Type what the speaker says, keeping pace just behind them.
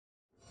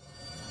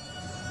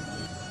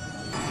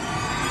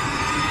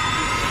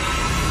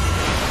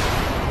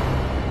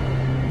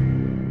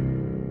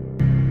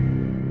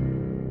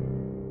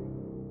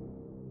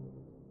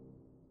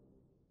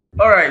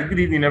right, good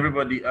evening,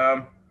 everybody.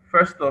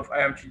 First off, I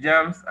am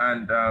Chijamz,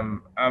 and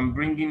I'm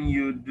bringing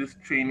you this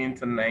training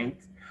tonight.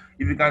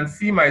 If you can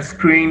see my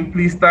screen,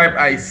 please type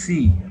 "I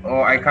see"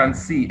 or "I can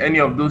see," any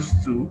of those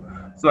two,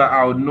 so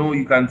I'll know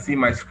you can see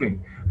my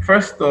screen.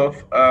 First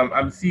off,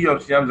 I'm CEO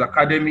of Chijamz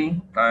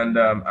Academy, and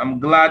I'm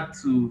glad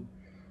to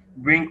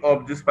bring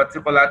up this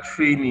particular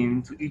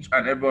training to each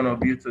and every one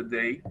of you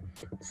today.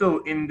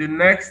 So, in the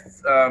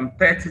next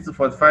 30 to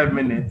 45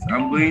 minutes,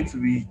 I'm going to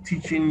be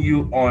teaching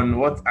you on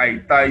what I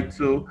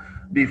title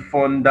the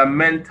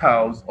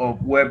fundamentals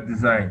of web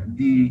design,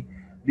 the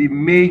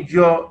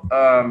major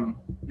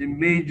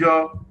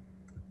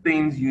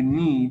things you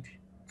need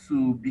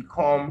to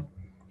become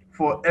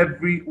for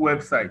every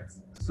website.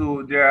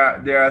 So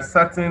there are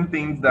certain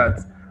things that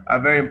are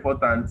very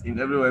important in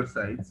every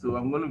website. So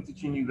I'm going to be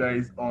teaching you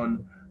guys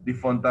on the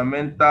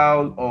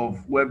fundamental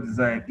of web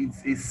design.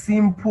 It's a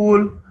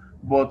simple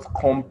but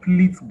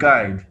complete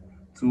guide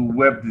to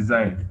web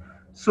design.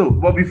 So,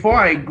 but before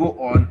I go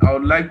on, I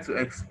would like to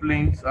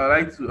explain. I'd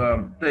like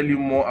to tell you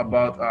more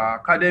about our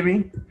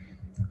academy.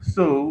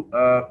 So,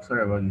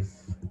 sorry about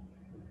this.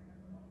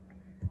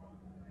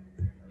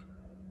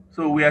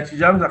 So we are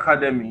Chijamz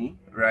Academy,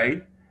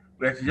 right?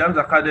 We are Chijamz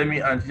Academy,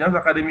 and Chijamz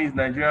Academy is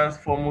Nigeria's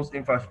foremost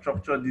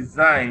infrastructure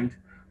designed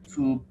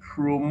to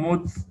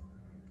promote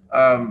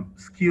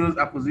skills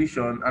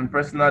acquisition and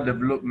personal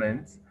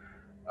development.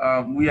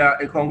 We are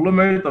a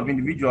conglomerate of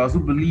individuals who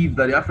believe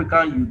that the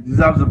African youth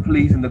deserves a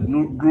place in the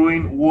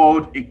growing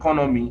world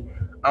economy,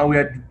 and we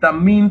are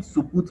determined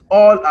to put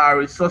all our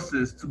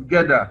resources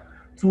together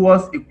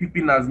towards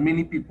equipping as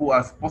many people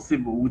as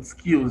possible with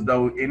skills that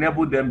will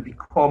enable them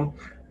become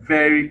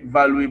very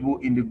valuable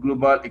in the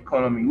global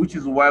economy, which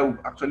is why we've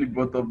actually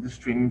brought up this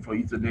training for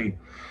you today.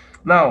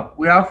 Now,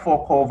 we have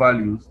four core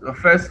values. The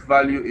first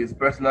value is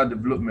personal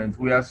development.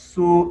 We are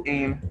so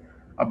in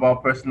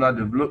about personal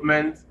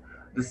development.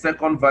 The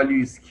second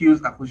value is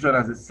skills acquisition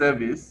as a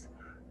service.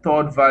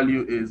 Third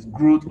value is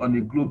growth on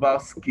a global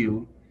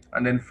scale.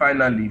 And then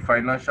finally,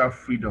 financial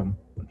freedom.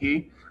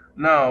 Okay.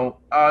 Now,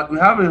 we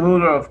have a whole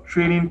lot of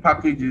training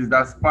packages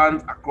that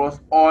spans across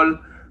all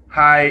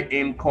high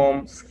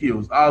income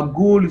skills. Our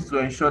goal is to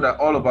ensure that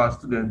all of our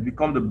students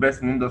become the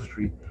best in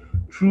industry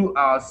through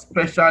our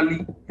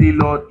specially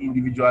tailored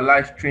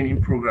individualized training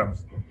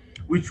programs,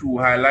 which will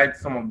highlight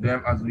some of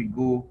them as we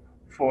go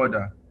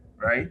further,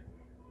 right?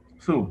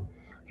 So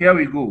here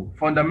we go.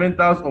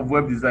 Fundamentals of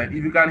web design.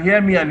 If you can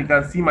hear me and you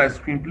can see my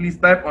screen, please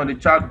type on the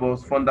chat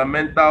box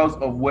fundamentals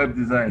of web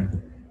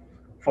design.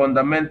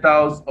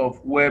 Fundamentals of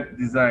web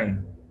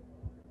design.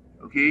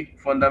 Okay,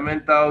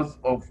 fundamentals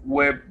of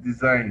web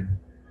design.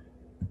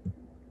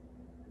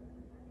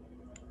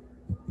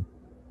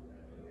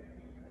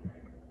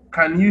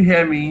 Can you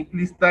hear me?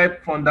 Please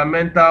type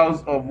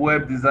fundamentals of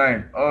web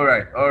design. All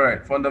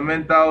right.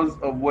 Fundamentals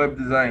of web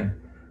design.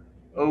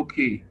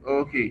 Okay,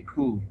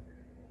 cool.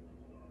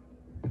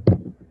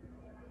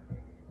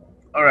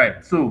 All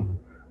right, so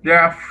there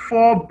are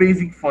four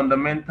basic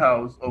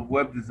fundamentals of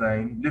web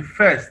design. The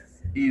first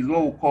is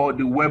what we call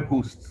the web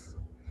hosts.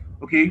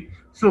 Okay,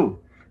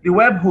 so the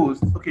web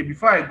host, okay,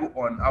 before I go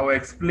on, I will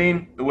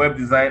explain the web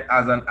design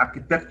as an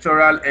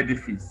architectural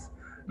edifice.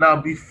 Now,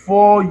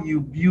 before you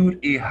build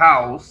a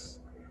house,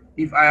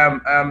 if I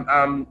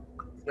am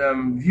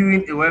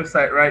viewing a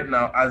website right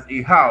now as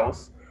a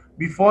house,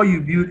 before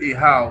you build a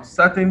house,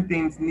 certain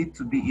things need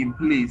to be in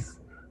place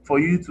for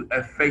you to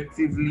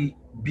effectively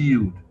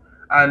build.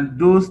 And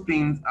those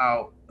things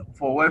are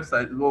for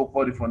websites, what we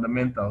call the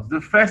fundamentals.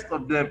 The first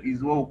of them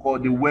is what we call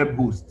the web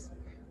host.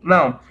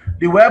 Now,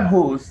 the web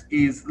host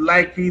is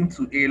likened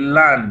to a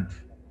land,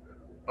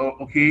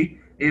 okay,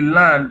 a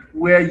land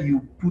where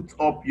you put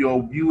up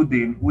your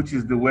building, which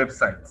is the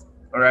website.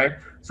 All right.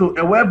 So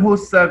a web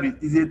host service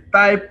is a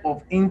type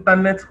of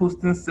internet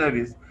hosting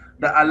service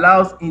that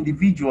allows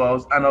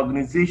individuals and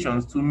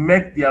organizations to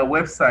make their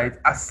website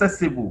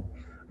accessible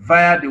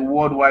via the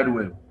World Wide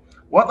Web.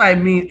 What I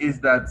mean is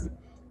that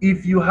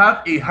if you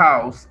have a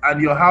house and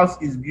your house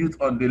is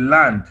built on the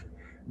land,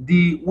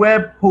 the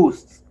web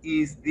host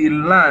is the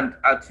land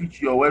at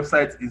which your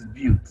website is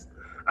built.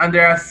 And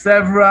there are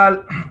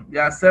several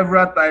there are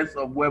several types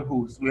of web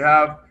hosts. We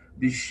have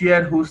the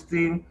shared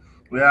hosting,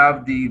 we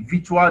have the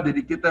virtual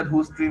dedicated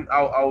hosting.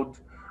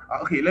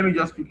 Okay, let me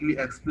just quickly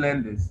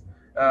explain this.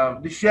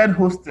 The shared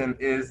hosting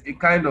is a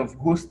kind of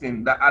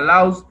hosting that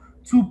allows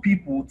two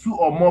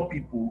or more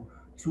people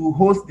to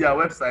host their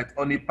website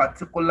on a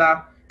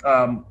particular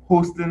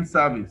hosting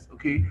service.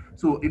 Okay,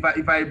 so if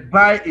I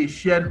buy a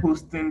shared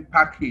hosting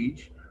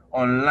package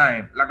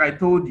online, like I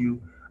told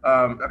you,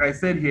 like I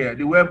said here,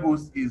 the web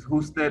host is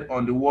hosted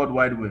on the World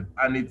Wide Web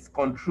and it's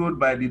controlled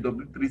by the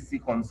W3C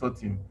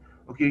consortium.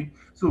 Okay,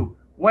 so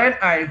when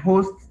I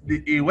host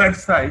a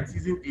website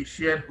using a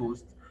shared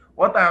host,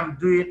 what I'm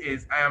doing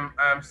is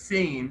I'm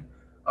saying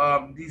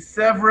the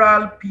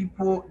several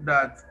people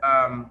that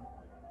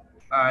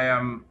I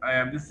am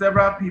the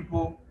several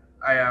people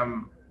I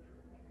am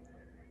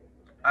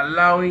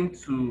allowing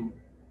to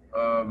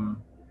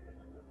um,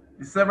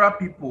 the several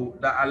people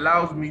that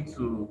allows me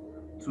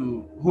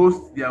to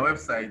host their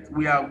website,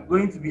 we are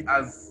going to be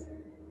as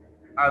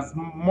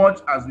much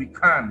as we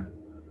can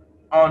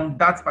on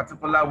that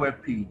particular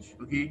web page.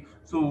 Okay,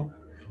 so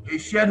a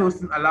shared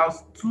hosting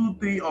allows two,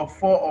 three, or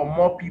four or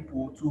more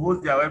people to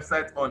host their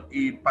website on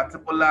a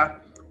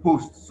particular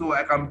host. So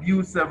I can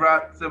build several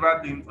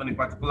things on a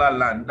particular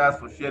land. That's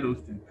for shared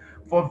hosting.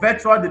 For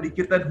virtual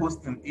dedicated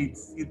hosting,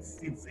 it's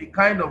a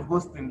kind of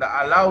hosting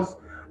that allows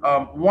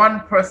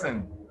one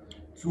person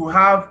to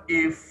have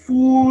a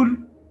full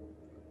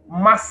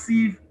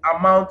massive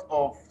amount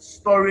of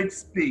storage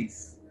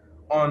space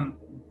on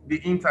the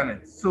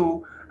internet.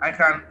 So I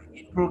can,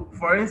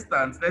 for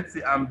instance, let's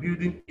say I'm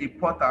building a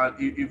portal,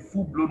 a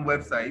full-blown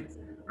website,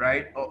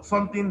 right? Or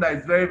something that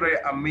is very, very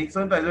amazing,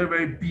 something that is very,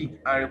 very big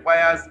and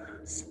requires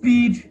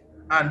speed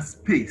and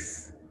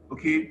space.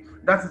 Okay,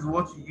 that is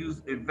what you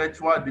use a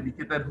virtual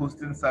dedicated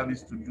hosting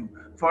service to do.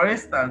 For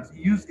instance,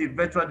 use a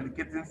virtual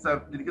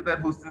dedicated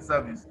hosting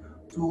service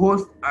to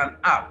host an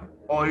app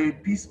or a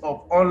piece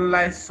of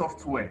online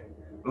software.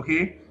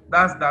 Okay,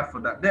 that's that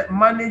for that. The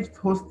managed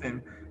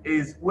hosting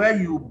is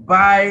where you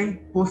buy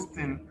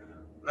hosting,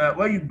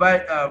 where you buy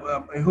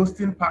a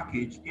hosting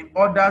package in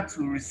order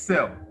to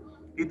resell.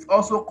 It's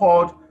also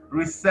called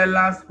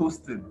resellers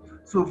hosting.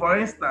 So for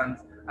instance,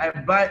 I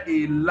buy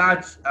a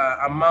large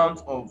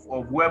amount of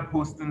web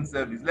hosting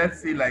service,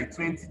 let's say like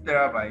 20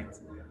 terabytes,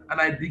 and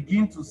I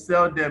begin to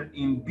sell them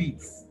in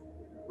bits.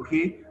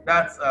 Okay,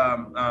 that's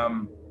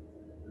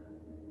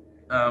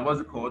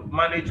what's it called?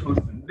 Managed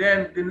hosting.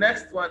 Then the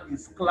next one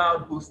is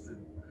cloud hosting.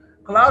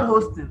 Cloud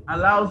hosting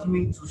allows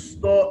me to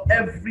store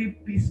every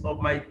piece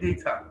of my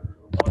data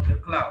on the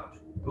cloud.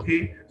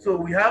 Okay, so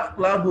we have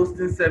cloud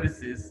hosting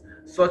services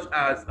such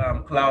as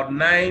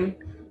Cloud9,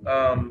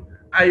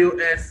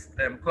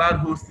 iOS, cloud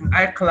hosting,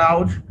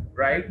 iCloud,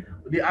 right?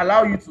 They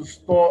allow you to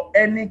store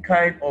any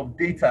kind of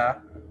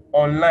data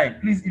online.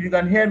 Please, if you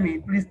can hear me,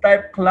 please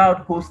type cloud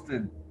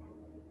hosting.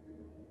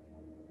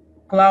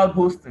 Cloud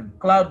hosting.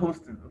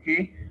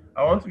 Okay,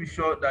 I want to be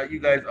sure that you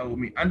guys are with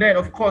me. And then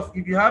of course,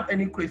 if you have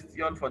any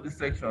question for this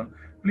section,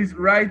 please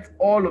write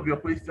all of your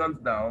questions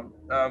down.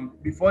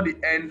 Before the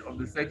end of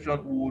the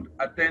section, we would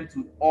attend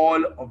to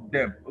all of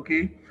them.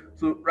 Okay,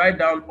 so write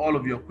down all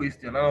of your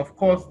questions. And of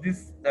course,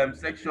 this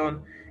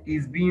section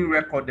is being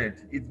recorded.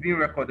 It's being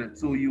recorded,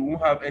 so you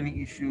won't have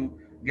any issue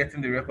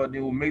getting the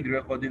recording. We'll make the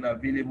recording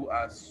available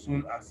as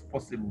soon as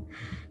possible.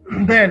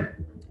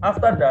 Then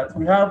after that,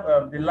 we have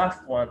the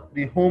last one,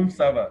 the home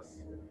servers.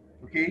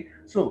 Okay,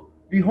 so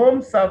the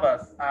home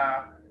servers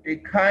are a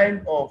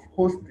kind of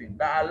hosting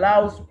that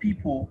allows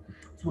people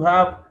to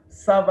have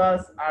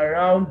servers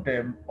around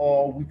them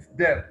or with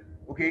them.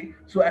 Okay,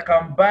 so I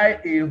can buy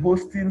a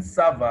hosting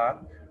server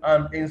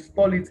and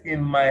install it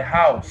in my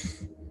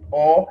house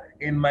or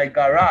in my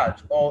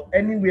garage or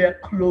anywhere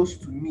close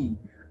to me,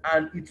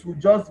 and it will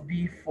just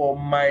be for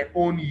my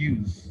own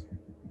use.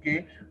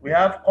 Okay, we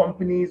have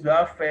companies, we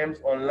have firms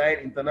online,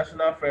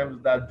 international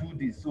firms that do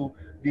this. So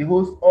they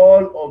host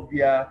all of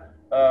their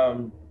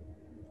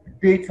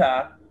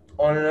data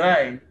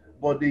online,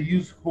 but they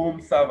use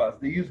home servers.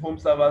 They use home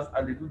servers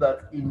and they do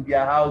that in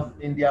their house,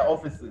 in their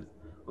offices.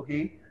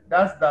 Okay,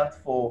 that's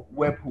that for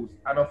web host.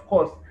 And of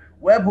course,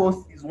 web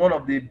host is one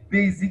of the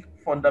basic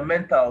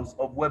fundamentals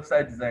of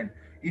website design.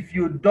 If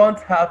you don't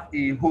have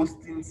a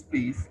hosting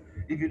space,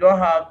 if you don't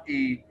have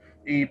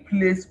a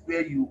place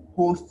where you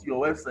host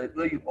your website,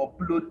 where you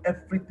upload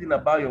everything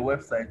about your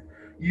website,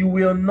 you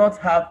will not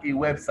have a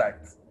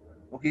website.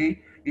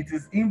 Okay, it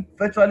is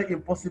virtually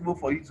impossible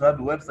for you to have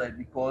a website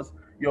because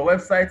your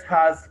website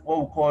has what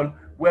we call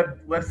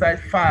website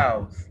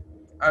files,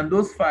 and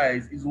those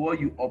files is what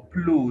you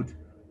upload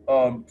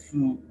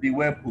to the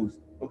web host.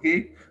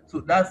 Okay, so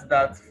that's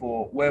that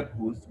for web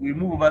host. We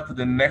move over to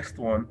the next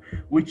one,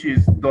 which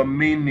is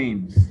domain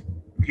names.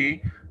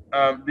 Okay,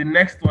 the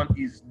next one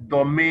is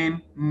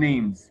domain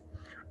names.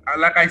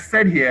 Like I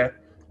said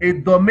here, a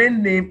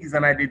domain name is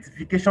an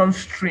identification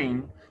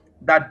string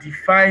that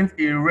defines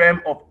a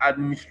realm of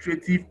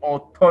administrative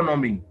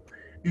autonomy.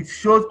 It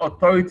shows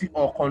authority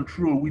or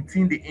control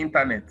within the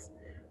internet.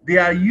 They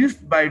are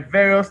used by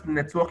various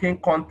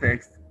networking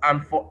contexts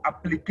and for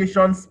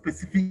application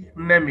specific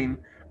naming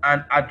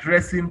and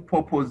addressing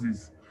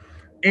purposes.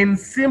 In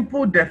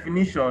simple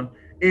definition,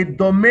 a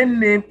domain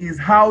name is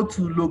how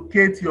to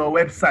locate your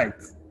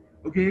website.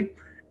 Okay,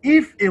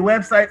 if a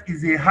website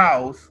is a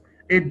house,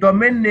 a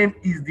domain name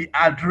is the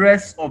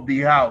address of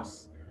the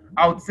house.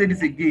 I would say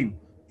this again.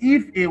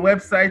 If a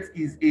website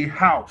is a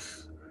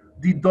house,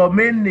 the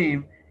domain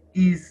name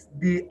is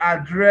the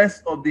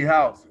address of the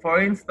house.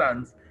 For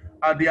instance,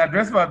 the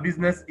address of our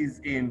business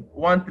is in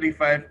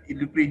 135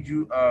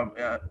 Ilupeju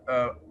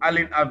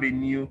Allen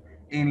Avenue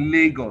in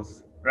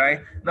Lagos.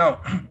 Right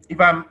now, if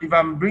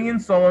I'm bringing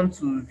someone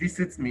to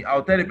visit me,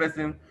 I'll tell the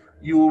person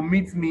you will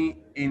meet me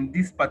in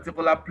this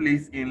particular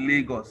place in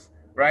Lagos.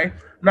 Right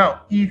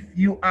now, if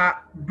you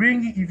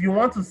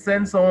want to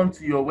send someone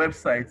to your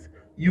website,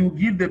 you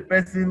give the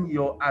person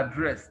your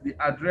address, the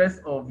address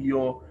of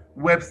your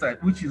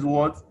website, which is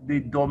what the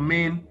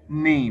domain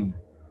name.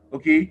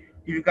 Okay,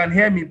 If you can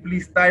hear me,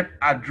 please type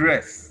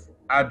address.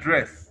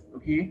 Address.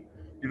 Okay.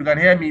 If you can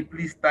hear me,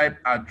 please type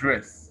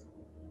address.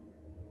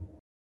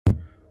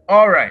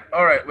 All right,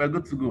 we're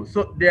good to go.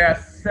 So there are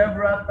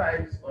several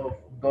types of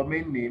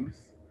domain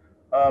names.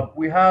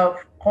 We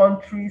have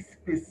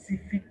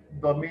country-specific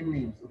domain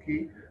names.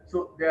 Okay,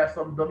 so there are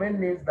some domain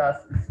names that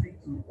are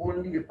specific to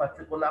only a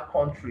particular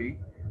country,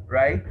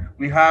 right?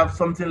 We have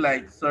something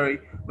like .co.uk,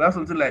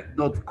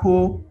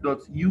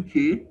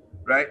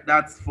 right?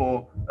 That's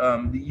for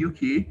the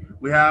UK.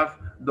 We have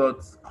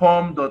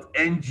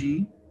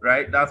 .com.ng,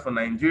 right? That's for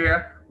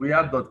Nigeria. We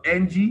have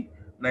 .ng,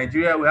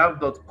 Nigeria. We have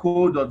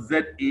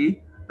 .co.za,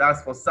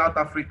 that's for South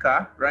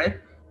Africa, right?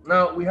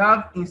 Now we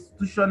have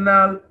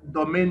institutional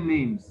domain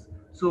names.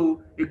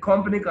 So a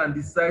company can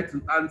decide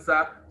to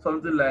answer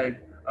something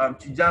like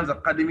Chijamz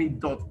Academy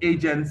dot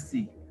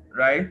agency,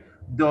 right?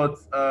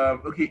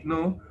 Okay,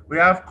 no, we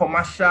have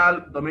commercial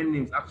domain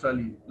names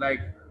actually,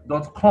 like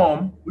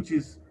 .com, which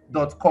is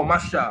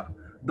 .commercial.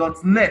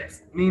 .net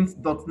means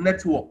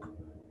 .network,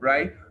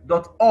 right?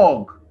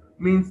 .org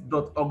means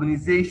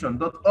 .organization.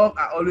 .org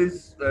are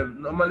always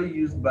normally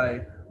used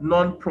by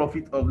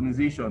non-profit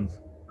organizations,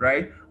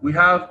 right? We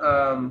have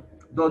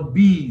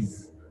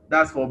 .biz,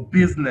 that's for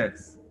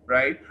business,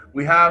 right?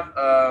 We have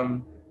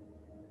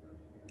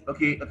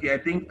okay, I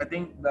think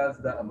that's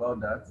that about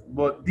that.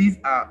 But these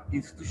are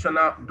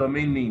institutional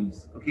domain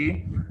names,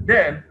 okay?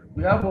 Then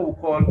we have what we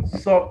call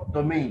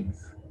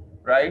subdomains,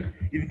 right?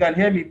 If you can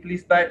hear me,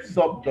 please type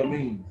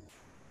subdomains.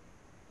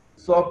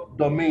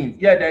 Subdomains.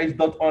 Yeah, there is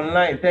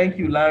 .online. Thank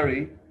you,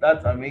 Larry.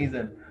 That's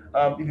amazing.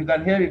 If you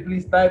can hear me,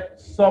 please type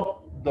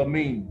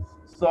subdomains.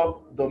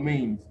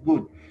 Subdomains.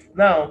 Good.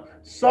 Now,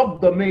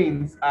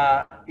 subdomains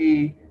are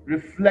a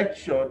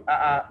reflection.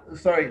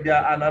 Sorry, they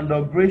are an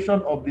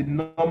abbreviation of the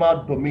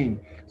normal domain.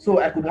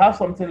 So I could have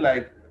something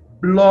like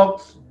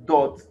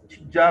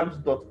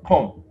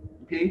blogs.chijamz.com.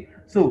 Okay,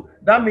 so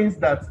that means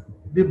that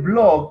the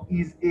blog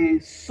is a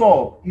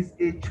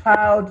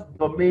child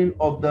domain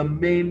of the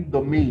main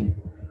domain.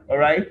 All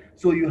right,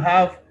 so you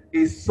have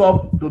a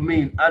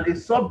subdomain, and a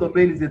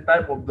subdomain is a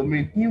type of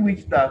domain in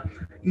which that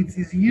it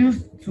is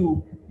used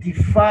to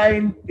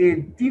define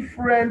a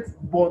different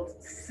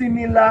but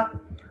similar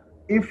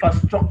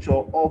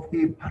infrastructure of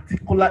a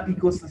particular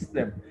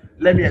ecosystem.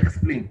 Let me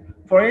explain.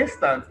 For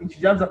instance, in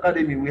Chijamz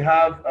Academy, we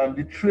have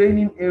the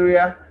training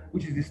area,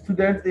 which is the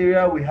student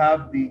area, we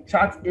have the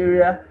chat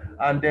area,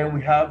 and then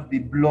we have the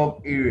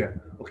blog area.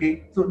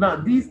 Okay, so now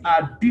these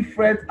are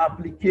different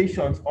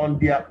applications on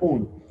their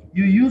own.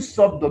 You use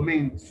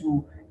subdomain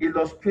to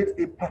illustrate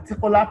a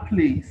particular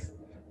place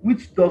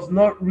which does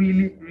not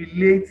really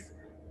relate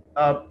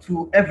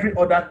to every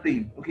other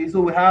thing. Okay,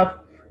 so we have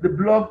the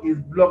blog is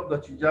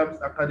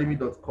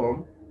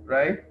blog.chijamzacademy.com,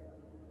 right?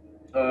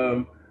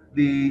 Um,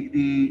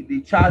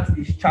 the chat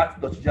is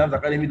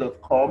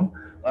chat.chijamzacademy.com,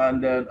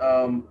 and then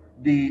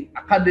the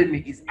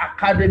academy is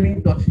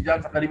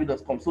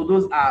academy.chijamzacademy.com. So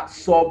those are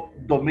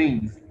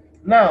subdomains.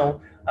 Now,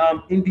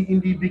 in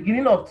the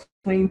beginning of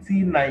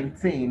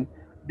 2019,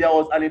 there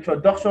was an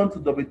introduction to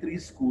W3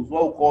 schools,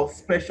 what we call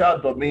special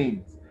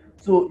domains.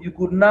 So you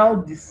could now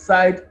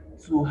decide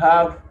to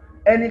have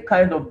any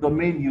kind of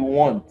domain you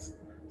want.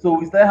 So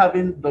we start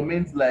having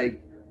domains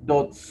like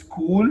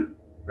 .school,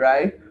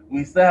 right?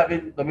 We start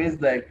having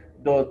domains like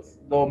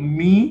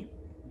 .me,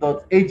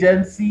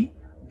 .agency,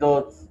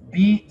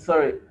 .b,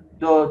 sorry,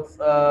 start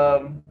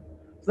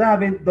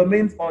having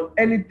domains on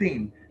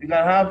anything. You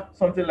can have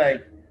something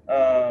like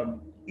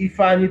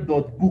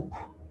ifani.book,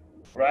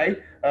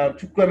 right?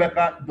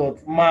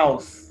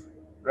 Chukwemeka.mouse,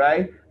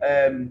 right?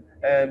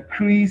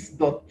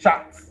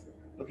 Chris.chat.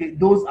 Okay,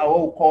 those are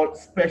what we call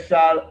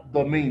special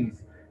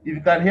domains. If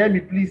you can hear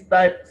me, please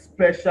type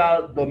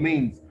special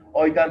domains,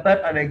 or you can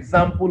type an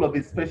example of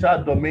a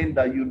special domain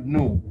that you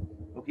know.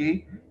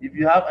 Okay, if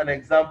you have an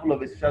example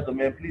of a special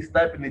domain, please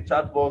type in the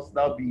chat box.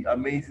 That would be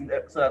amazing,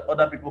 so that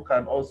other people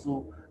can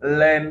also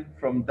learn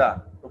from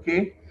that.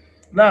 Okay,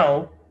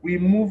 now we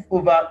move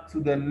over to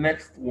the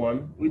next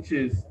one, which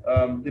is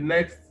the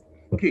next.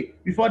 Okay,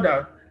 before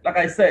that, like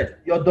I said,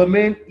 your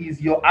domain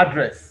is your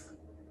address.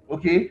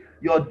 Okay,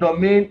 your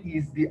domain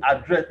is the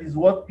address, is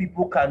what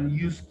people can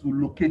use to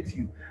locate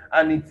you,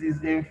 and it's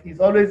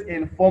always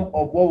in form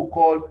of what we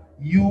call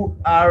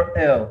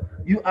URL.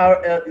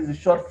 URL is a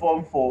short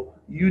form for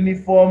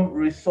uniform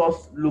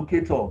resource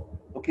locator.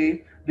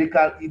 Okay,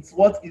 it's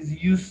what is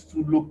used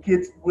to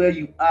locate where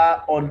you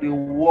are on the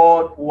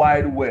world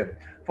wide web.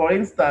 For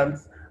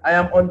instance, I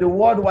am on the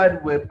world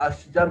wide web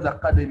as Chijamz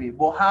Academy,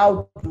 but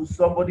how do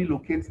somebody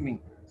locate me?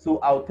 So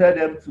I'll tell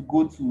them to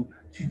go to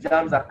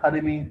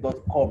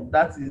chijamzacademy.com.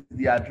 That is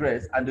the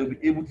address, and they'll be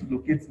able to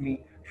locate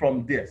me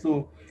from there.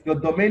 So your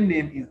domain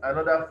name is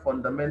another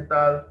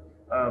fundamental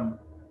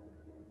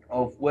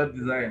of web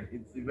design.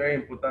 It's a very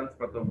important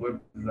part of web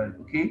design.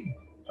 Okay.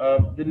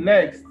 The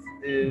next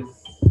is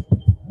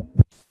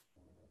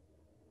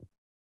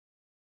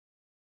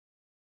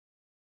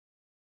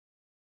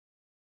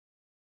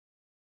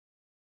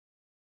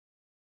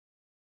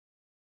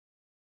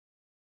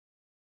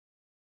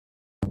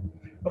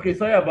Okay,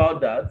 sorry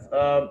about that.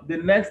 The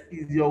next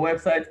is your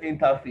website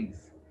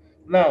interface.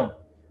 Now,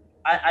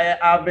 I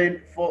have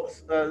been for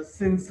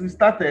since we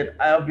started,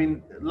 I have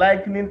been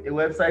likening a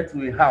website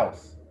to a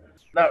house.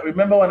 Now,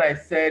 remember when I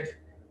said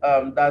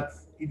that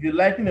if you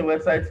liken a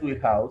website to a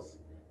house,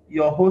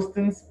 your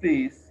hosting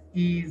space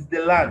is the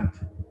land,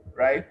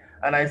 right?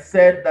 And I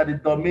said that the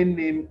domain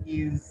name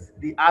is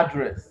the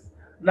address.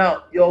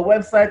 Now, your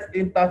website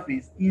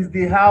interface is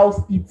the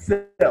house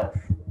itself.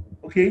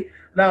 Okay.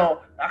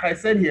 Now, like I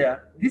said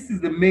here, this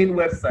is the main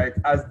website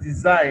as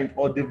designed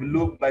or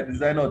developed by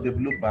designer or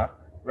developer,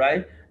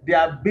 right? There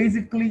are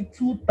basically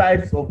two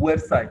types of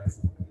websites: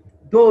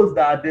 those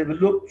that are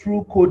developed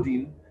through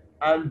coding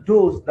and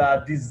those that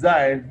are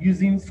designed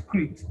using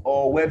scripts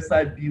or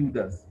website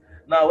builders.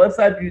 Now,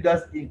 website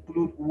builders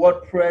include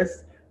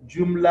WordPress,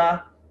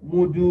 Joomla,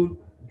 Moodle,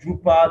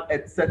 Drupal,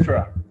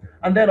 etc.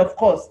 And then, of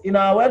course, in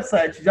our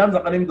website,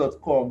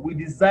 chijamzacademy.com, we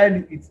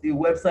designed it with a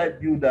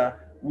website builder,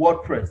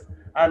 WordPress.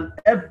 And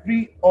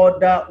every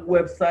other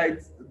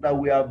website that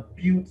we have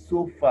built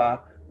so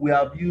far, we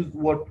have used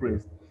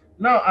WordPress.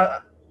 Now,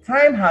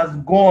 time has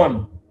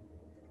gone,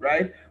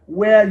 right?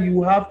 Where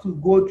you have to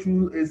go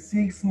through a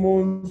 6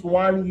 months,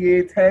 1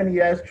 year, 10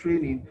 years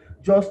training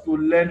just to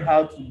learn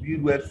how to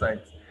build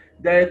websites.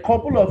 There are a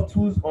couple of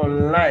tools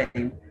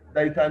online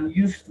that you can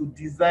use to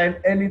design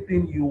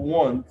anything you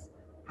want,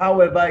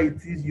 however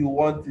it is you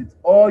want it.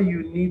 All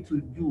you need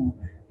to do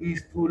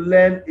is to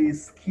learn a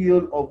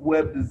skill of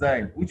web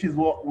design, which is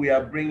what we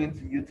are bringing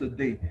to you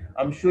today.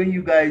 I'm showing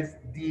you guys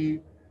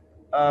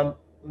um,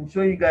 I'm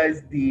showing you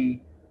guys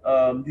the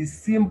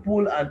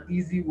simple and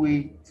easy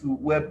way to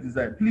web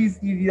design. Please,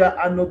 if you are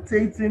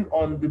annotating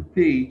on the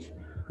page,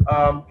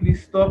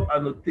 please stop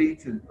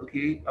annotating.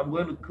 Okay, I'm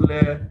going to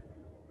clear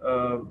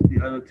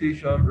the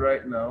annotation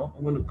right now.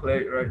 I'm going to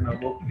clear it right now,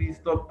 but please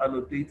stop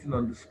annotating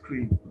on the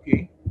screen.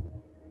 Okay.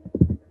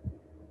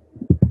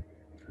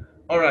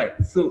 All right,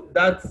 so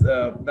that's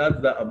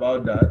that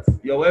about that.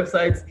 Your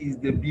website is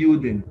the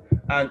building,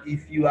 and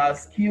if you are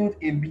skilled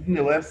in building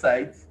a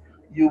website,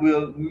 you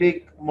will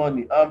make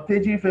money.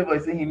 Teji Favor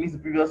is saying he missed the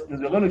previous news.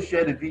 We're going to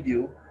share the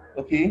video.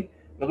 Okay,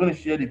 we're going to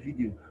share the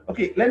video.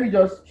 Okay, let me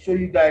just show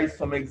you guys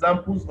some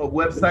examples of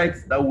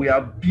websites that we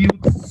have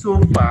built so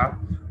far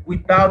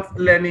without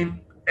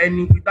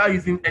without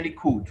using any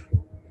code.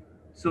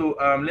 So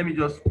let me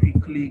just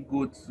quickly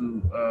go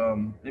to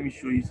let me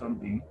show you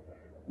something.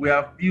 We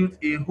have built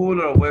a whole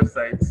lot of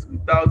websites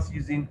without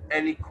using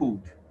any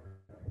code.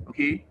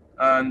 Okay,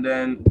 and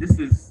then this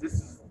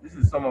is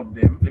some of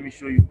them. Let me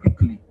show you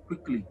quickly.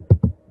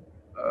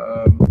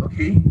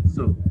 Okay,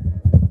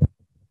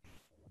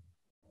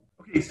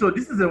 so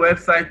this is a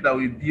website that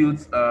we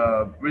built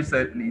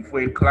recently for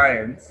a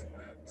client,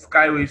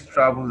 Skyways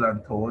Travels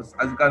and Tours.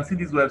 As you can see,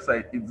 this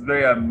website, it's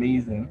very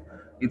amazing.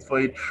 It's for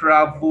a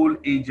travel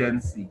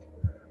agency,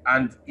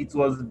 and it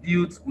was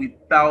built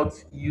without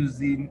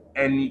using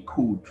any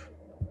code.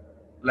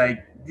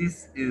 Like,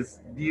 this is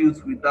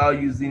built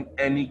without using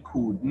any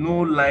code.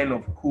 No line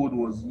of code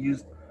was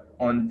used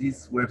on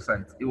this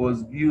website. It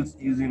was built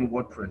using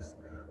WordPress.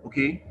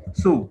 Okay,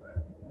 so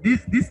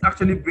this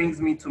actually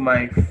brings me to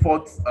my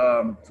fourth.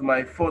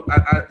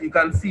 You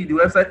can see the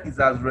website is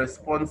as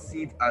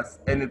responsive as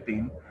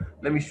anything.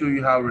 Let me show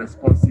you how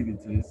responsive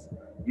it is.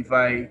 If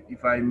I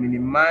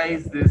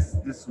minimize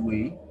this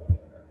way,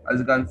 as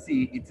you can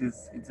see, it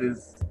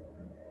is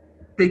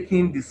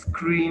taking the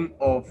screen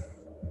of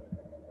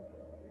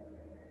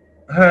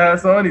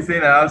someone is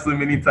saying I have so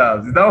many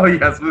tabs. Is that what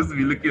you're supposed to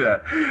be looking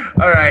at?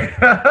 All right.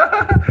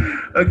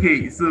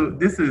 Okay, so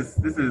this is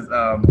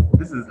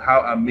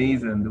how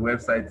amazing the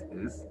website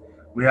is.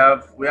 We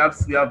have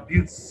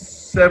built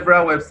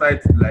several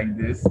websites like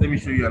this. Let me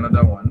show you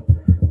another one.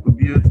 We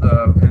built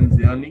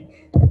Enzionic.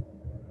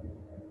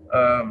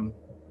 Um,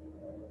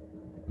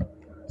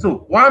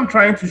 so what I'm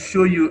trying to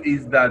show you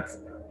is that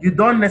you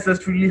don't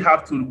necessarily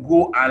have to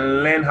go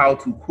and learn how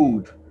to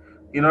code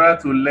in order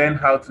to learn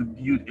how to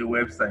build a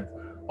website.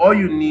 All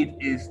you need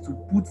is to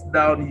put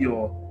down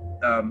your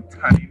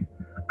time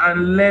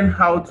and learn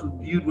how to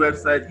build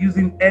websites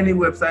using any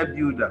website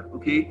builder.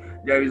 Okay,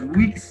 there is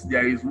Wix,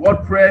 there is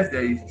WordPress,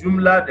 there is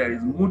Joomla, there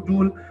is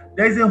Moodle.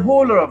 There is a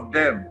whole lot of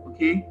them.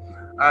 Okay,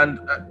 and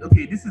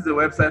okay, this is a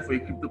website for a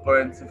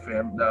cryptocurrency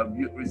firm that I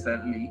built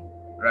recently.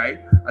 Right,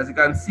 as you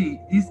can see,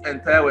 this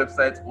entire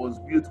website was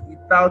built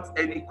without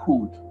any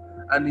code,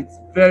 and it's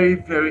very,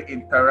 very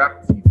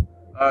interactive.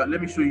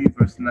 Let me show you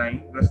verse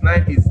 9. Verse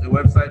 9 is a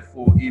website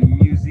for um, a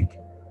music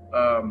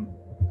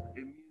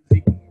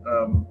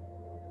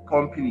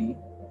company.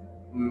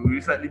 We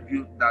recently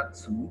built that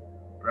too,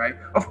 right?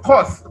 Of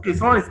course, okay,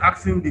 someone is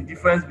asking the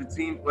difference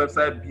between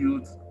website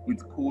built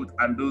with code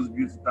and those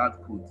built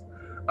without code.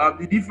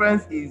 The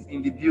difference is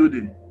in the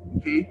building,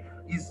 okay?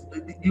 Is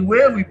the way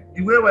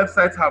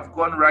websites have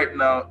gone right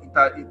now,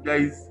 there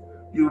is,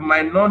 you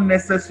might not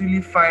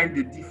necessarily find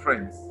the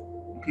difference,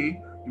 okay?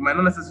 You might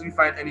not necessarily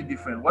find any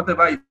difference.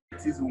 Whatever it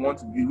is we want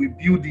to build, we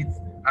build it,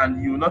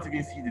 and you will not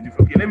even see the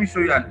difference. Okay, let me show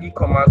you an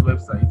e-commerce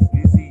website,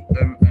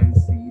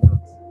 vcmnc.com.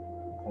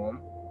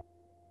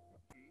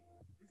 Okay,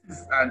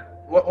 and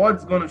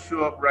what's going to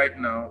show up right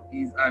now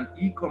is an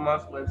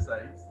e-commerce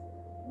website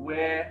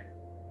where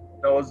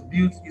that was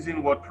built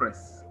using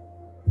WordPress.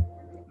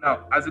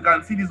 Now, as you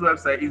can see, this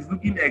website is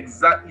looking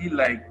exactly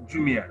like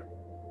Jumia.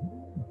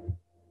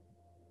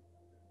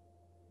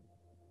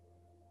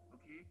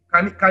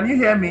 Okay, can you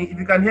hear me? If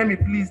you can hear me,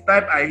 please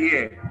type I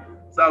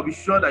hear. So I'll be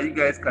sure that you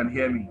guys can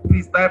hear me.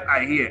 Please type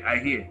I hear. I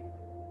hear.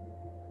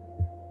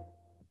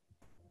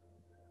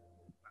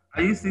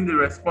 Are you seeing the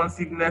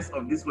responsiveness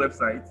of this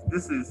website?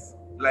 This is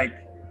like,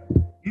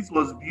 this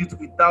was built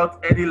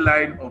without any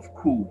line of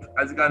code.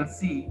 As you can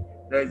see,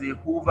 there is a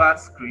hover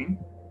screen.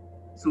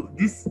 So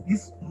this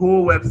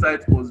whole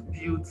website was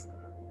built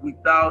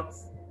without.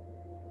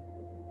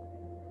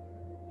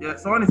 Yeah,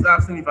 someone is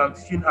asking if I'm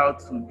teaching how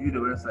to build a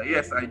website.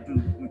 Yes, I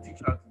do. We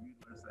teach how to build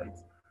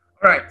websites.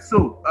 All right.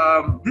 So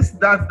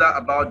that's that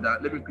about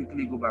that. Let me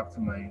quickly go back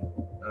to my.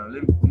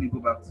 Let me quickly go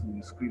back to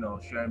the screen I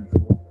was sharing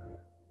before.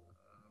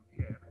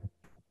 Yeah.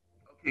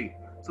 Okay,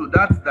 so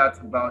that's that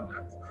about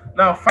that.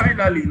 Now,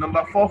 finally,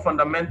 number 4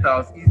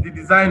 fundamentals is the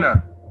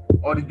designer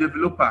or the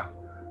developer.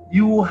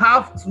 You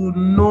have to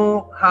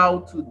know how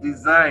to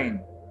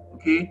design.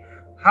 Okay,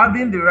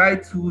 having the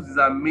right tools is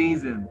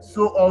amazing.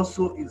 So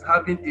also is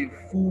having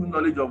a full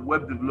knowledge of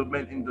web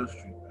development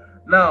industry.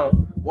 Now,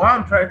 what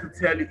I'm trying to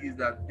tell you is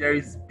that there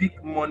is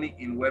big money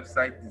in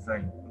website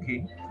design.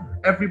 Okay,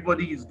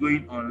 everybody is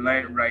going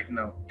online right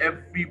now.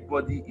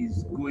 Everybody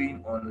is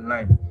going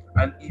online,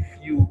 and if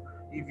you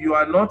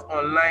are not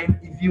online,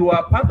 if you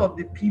are part of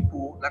the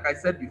people, like I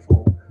said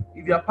before,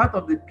 if you are part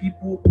of the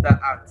people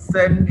that are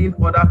sending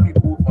other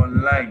people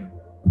online,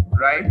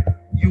 right,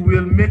 you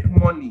will make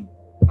money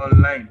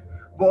online.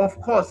 But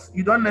of course,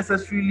 you don't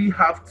necessarily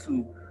have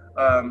to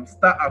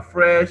start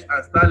afresh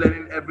and start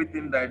learning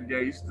everything that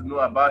there is to know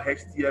about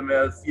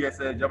HTML,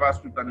 CSS,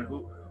 JavaScript, and the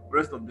whole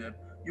rest of them.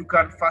 You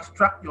can fast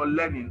track your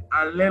learning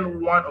and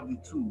learn one of the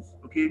tools.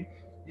 Okay,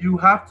 you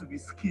have to be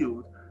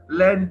skilled,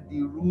 learn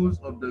the rules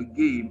of the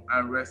game,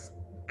 and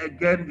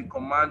again the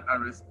command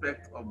and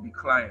respect of the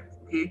client.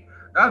 Okay,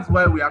 that's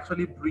why we're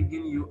actually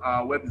bringing you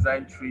our web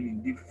design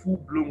training, the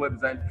full-blown web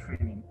design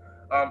training.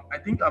 I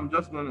think I'm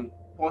just going to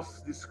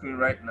pause this screen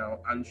right now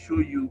and show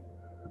you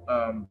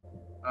um,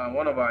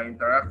 one of our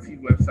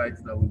interactive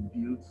websites that we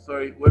built,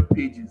 sorry, web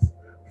pages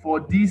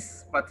for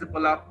this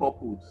particular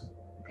purpose.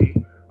 Okay,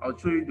 I'll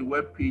show you the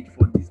web page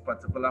for this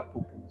particular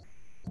purpose.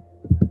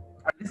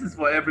 And this is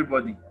for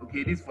everybody.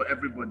 Okay, this is for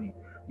everybody.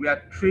 We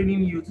are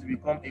training you to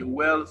become a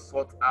well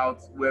sought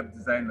out web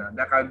designer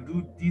that can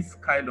do this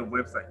kind of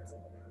websites.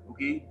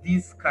 Okay,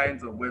 these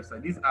kinds of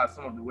websites. These are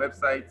some of the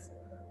websites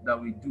that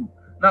we do.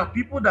 Now,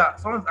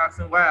 someone's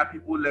asking, why are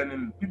people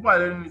learning? People are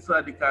learning it so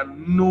that they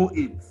can know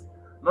it,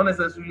 not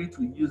necessarily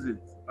to use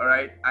it. All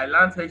right, I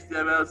learned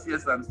HTML,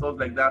 CSS, and stuff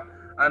like that,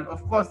 and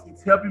of course,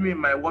 it's helping me in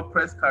my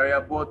WordPress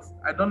career, but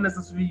I don't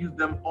necessarily use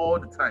them all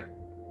the time.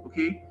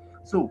 Okay,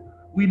 so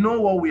we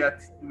know what we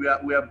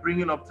are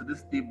bringing up to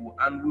this table,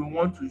 and we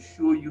want to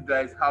show you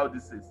guys how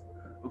this is.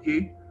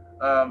 Okay,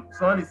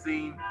 someone is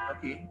saying,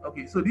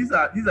 okay, so these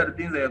are the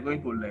things that you're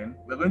going to learn.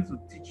 We're going to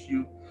teach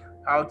you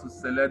how to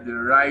select the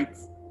right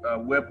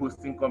web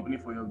hosting company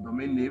for your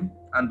domain name.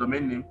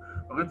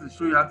 We're going to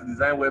show you how to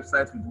design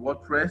websites with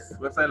WordPress,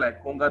 website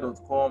like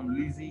conga.com,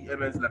 Lizzy,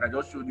 MS, like I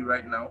just showed you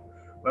right now.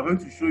 We're going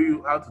to show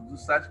you how to do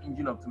search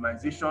engine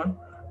optimization.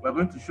 We're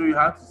going to show you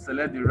how to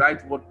select the right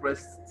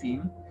WordPress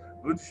theme.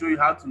 We're going to show you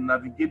how to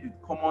navigate the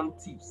common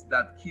tips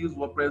that kills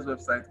WordPress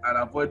websites and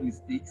avoid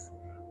mistakes.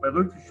 We're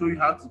going to show you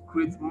how to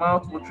create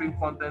mouth-watering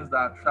content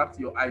that attracts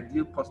your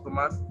ideal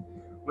customers.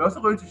 We're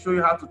also going to show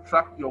you how to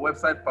track your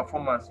website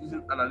performance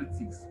using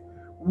analytics.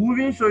 We'll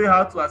even show you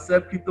how to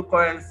accept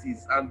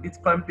cryptocurrencies and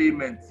Bitcoin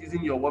payments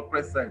using your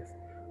WordPress site.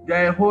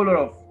 There are a whole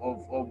lot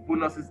of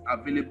bonuses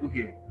available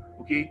here.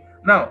 Okay,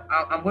 now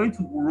I'm going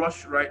to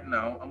rush right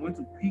now. I'm going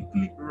to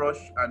quickly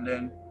rush and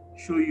then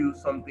show you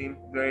something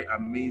very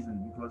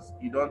amazing because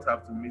you don't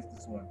have to miss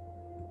this one.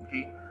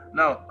 Okay,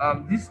 now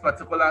this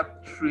particular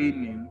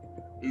training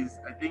is,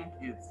 I think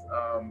it's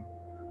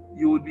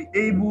you will be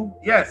able,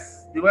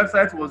 yes, the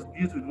website was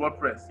built with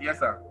WordPress. Yes,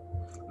 sir.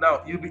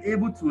 Now you'll be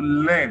able to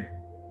learn,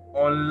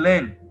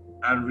 unlearn,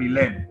 and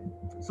relearn.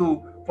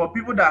 So for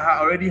people that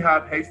already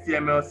have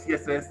HTML,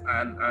 CSS,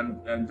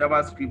 and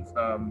JavaScript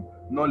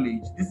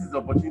knowledge, this is the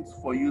opportunity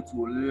for you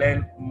to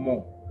learn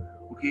more.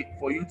 Okay,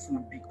 for you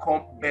to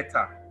become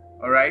better.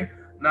 All right.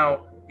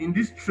 Now in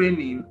this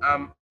training,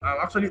 I'm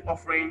actually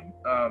offering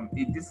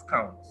a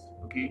discount.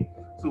 Okay,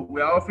 so we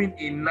are offering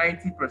a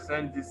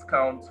 90%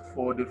 discount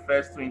for the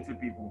first 20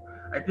 people.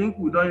 I think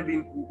we don't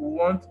even we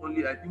want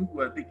only, I think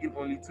we're taking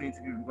only 20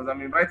 people because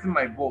I'm inviting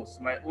my boss,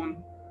 my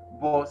own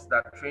boss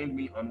that trained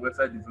me on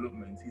website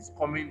development. He's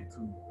coming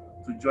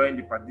to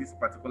join this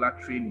particular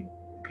training.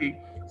 Okay,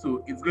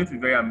 so it's going to be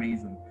very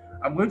amazing.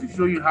 I'm going to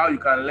show you how you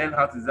can learn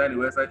how to design a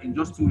website in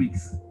just 2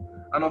 weeks.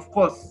 And of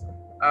course,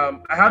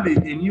 I have a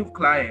new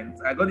client.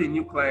 I got a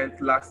new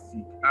client last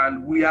week,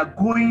 and we are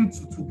going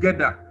to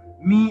together,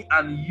 me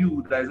and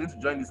you that is going to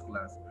join this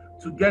class,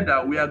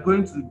 together we are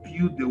going to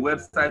build the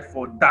website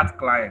for that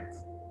client.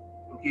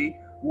 Okay,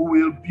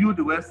 we will build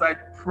the website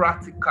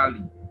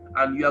practically,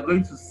 and you are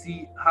going to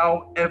see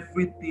how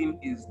everything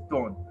is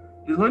done.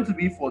 It's going to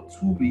be for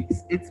 2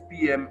 weeks, 8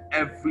 p.m.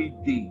 every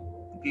day.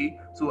 Okay,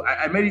 so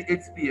I made it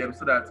 8 p.m.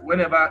 so that when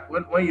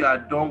you are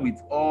done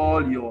with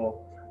all your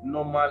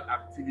normal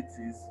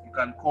activities, you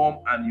can come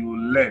and you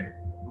learn.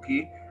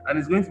 Okay, and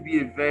it's going to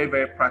be a very,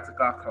 very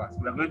practical class.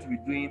 We are going to be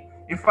doing,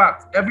 in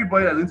fact,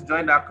 everybody that's going to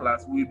join that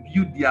class will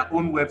build their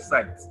own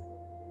website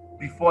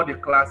before the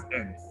class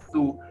ends.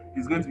 So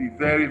it's going to be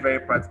very,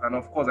 very practical. And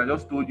of course, I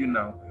just told you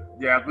now,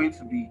 there's going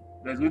to be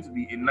a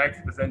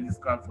 90%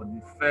 discount for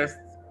the first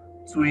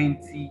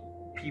 20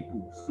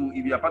 people. So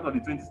if you are part of the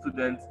 20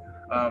 students,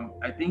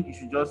 I think you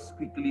should just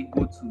quickly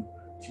go to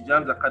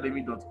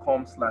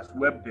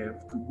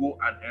chijamzacademy.com/webdev to go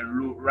and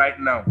enroll right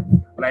now.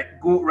 Like,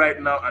 go right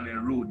now and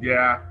enroll. There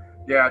are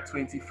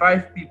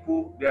 25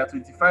 people. There are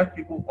 25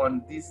 people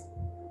on this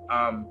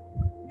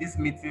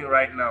meeting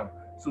right now.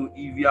 So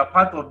if you are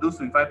part of those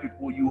 25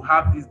 people, you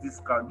have this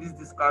discount. This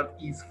discount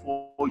is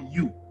for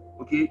you.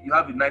 Okay, you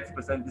have a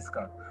 90%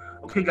 discount.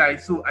 Okay,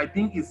 guys. So I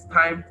think it's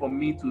time for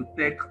me to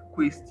take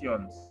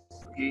questions.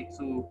 Okay,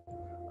 so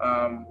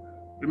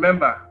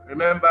remember,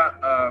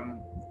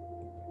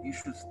 you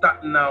should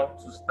start now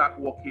to start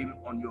working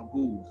on your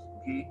goals.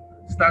 Okay,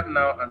 start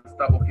now and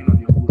start working on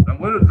your goals. I'm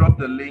going to drop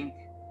the link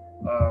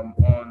on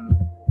the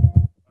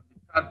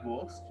chat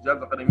box,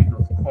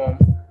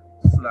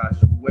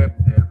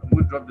 chijamzacademy.com/webdev. I'm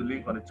going to drop the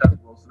link on the chat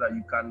box so that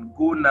you can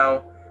go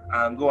now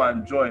and go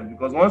and join,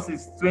 because once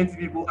it's 20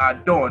 people are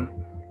done,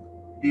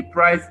 the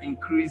price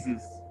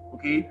increases.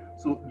 Okay,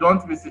 so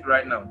don't miss it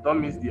right now. Don't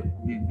miss the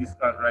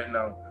discount right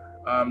now.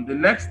 The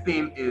next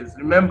thing is,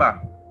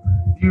 remember,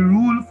 the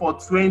rule for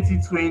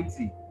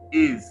 2020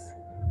 is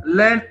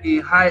learn a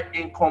high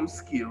income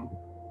skill.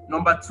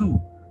 Number 2,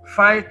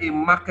 find a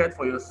market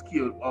for your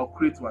skill or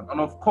create one. And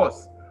of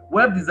course,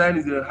 web design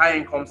is a high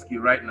income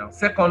skill right now.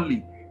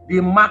 Secondly,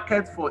 the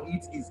market for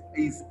it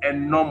is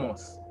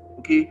enormous.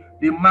 Okay,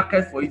 the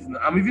market for it.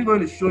 I'm even going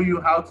to show you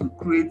how to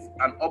create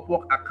an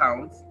Upwork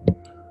account.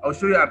 I'll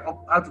show you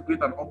how to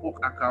create an Upwork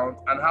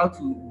account and how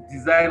to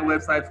design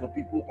websites for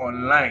people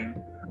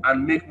online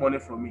and make money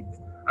from it.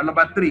 And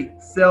number 3,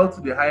 sell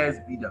to the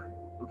highest bidder.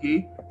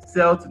 Okay,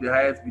 sell to the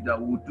highest bidder.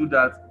 We'll do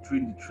that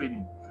during the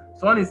training.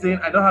 Someone is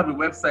saying, I don't have a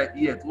website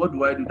yet. What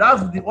do I do?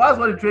 That's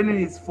what the training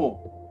is for.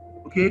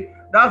 Okay,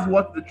 that's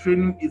what the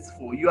training is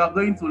for. You are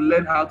going to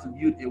learn how to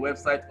build a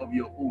website of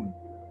your own.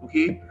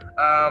 Okay.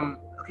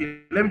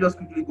 Okay, let me just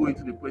quickly go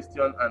into the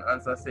question and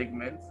answer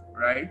segment,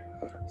 right?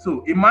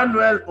 So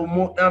Emmanuel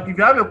Omo, if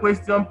you have a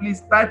question,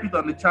 please type it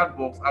on the chat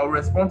box. I'll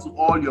respond to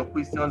all your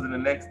questions in the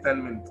next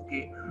 10 minutes.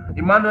 Okay,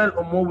 Emmanuel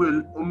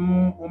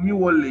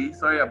Omiwole,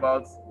 sorry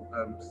about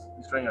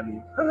destroying your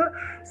name,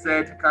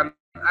 said, can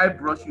I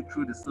brush you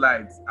through the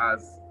slides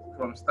as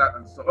from start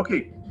and so?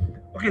 Okay,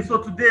 so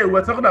today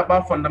we're talking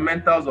about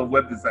fundamentals of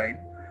web design.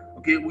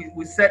 Okay,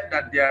 we said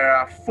that there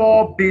are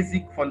 4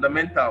 basic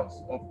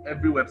fundamentals of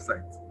every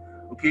website.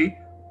 Okay,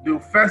 the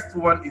first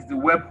one is the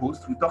web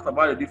host. We talked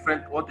about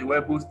what a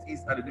web host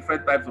is and the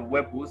different types of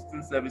web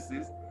hosting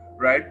services,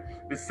 right?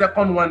 The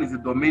second one is the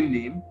domain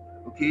name.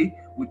 Okay,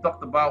 we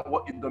talked about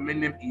what a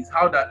domain name is,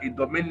 how that a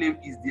domain name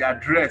is the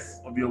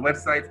address of your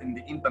website in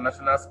the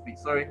international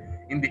space,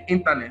 in the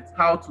internet,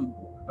 how to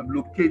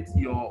locate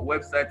your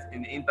website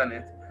in the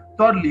internet.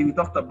 Thirdly, we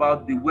talked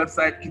about the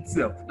website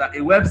itself, that a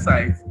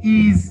website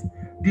is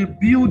the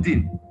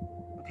building,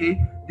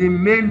 okay, the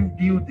main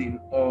building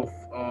of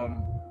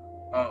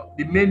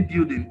the main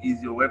building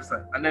is your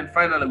website. And then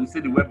finally, we say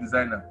the web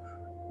designer,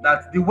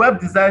 that the web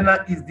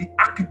designer is the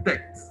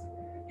architect.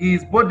 He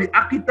is both the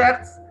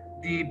architect,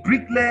 the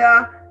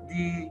bricklayer,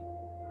 in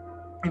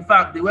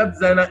fact, the web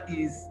designer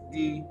is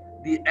the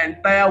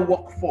entire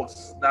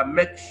workforce that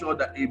makes sure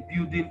that a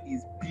building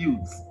is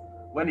built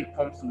when it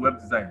comes to web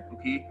design.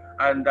 Okay,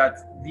 and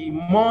that the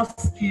more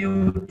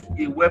skilled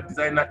a web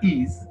designer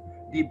is,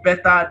 the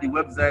better the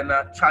web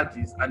designer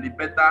charges and the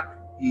better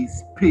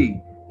his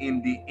pay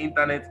in the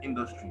internet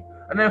industry.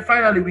 And then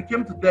finally, we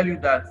came to tell you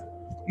that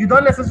you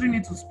don't necessarily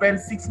need to spend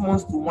 6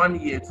 months to 1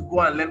 year to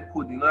go and learn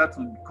code in order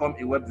to become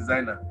a web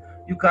designer.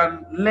 You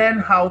can learn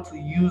how to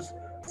use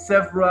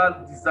several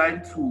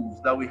design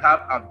tools that we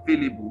have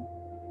available,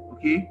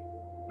 okay,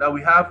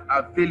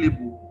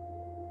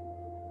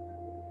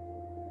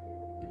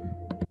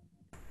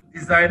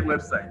 design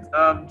websites.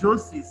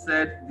 Josie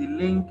said the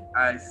link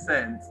I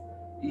sent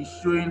is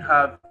showing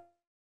her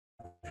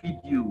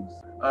videos.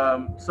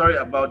 Sorry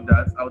about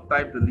that. I'll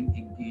type the link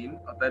again.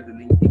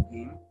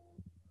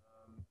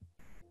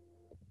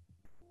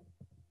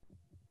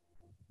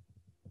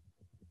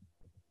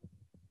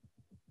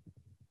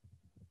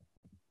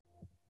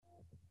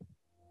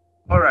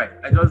 All right,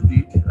 I just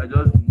did.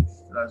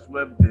 That's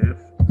web dev.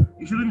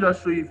 You shouldn't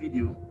just show you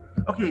video.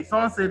 Okay,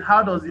 someone said,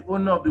 how does the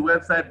owner of the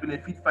website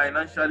benefit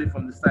financially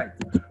from the site?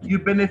 You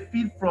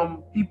benefit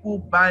from people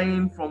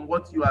buying from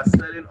what you are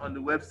selling on the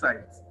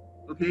website.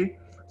 Okay,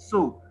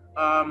 so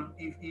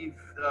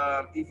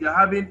if you're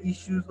having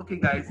issues, okay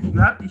guys, if you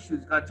have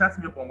issues, you can chat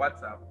me up on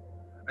WhatsApp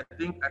I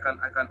think I can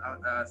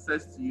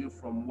access to you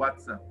from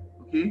WhatsApp.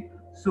 Okay,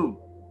 so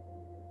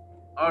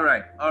all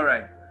right.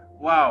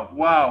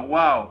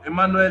 Wow.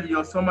 Emmanuel,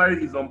 your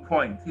summary is on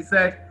point. He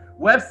said,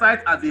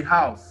 website as a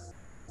house.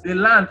 The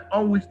land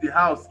on which the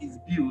house is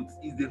built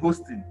is the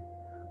hosting.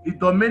 The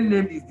domain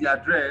name is the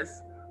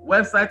address.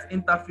 Website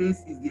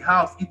interface is the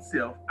house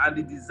itself, and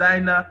the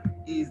designer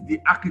is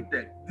the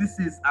architect. This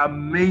is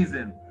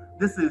amazing.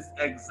 This is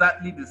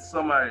exactly the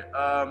summary.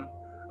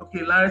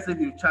 Okay, Larry said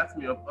he'll chat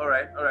me up. All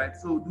right.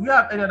 So, do we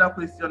have any other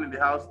question in the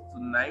house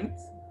tonight?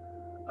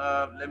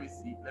 Let me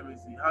see.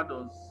 How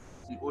does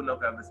the owner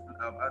I've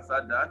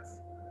answered that.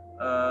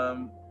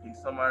 Okay,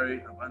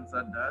 summary. I've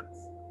answered that.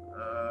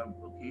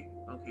 Okay.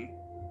 Okay,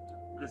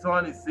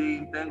 someone is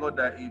saying, thank God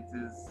that it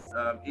is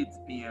 8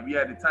 p.m.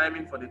 Yeah, the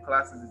timing for the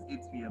classes is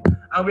 8 p.m.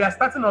 And we are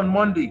starting on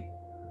Monday.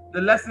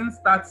 The lesson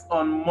starts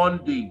on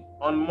Monday.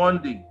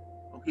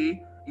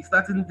 Okay? It's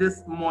starting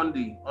this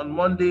Monday. On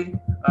Monday,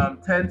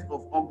 10th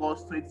of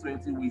August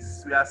 2020, we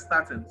are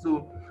starting.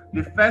 So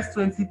the first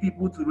 20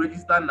 people to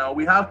register now,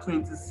 we have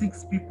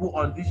 26 people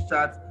on this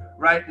chat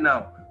right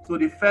now. So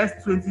the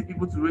first 20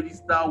 people to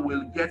register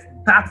will get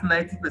that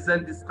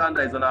 90% discount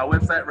that is on our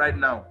website right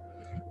now.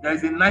 There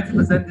is a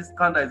 90%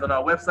 discount that is on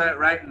our website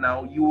right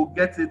now. You will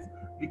get it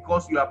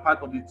because you are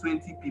part of the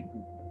 20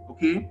 people.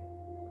 Okay?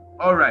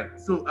 All right.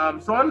 So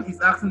someone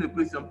is asking a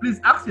question. Please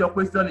ask your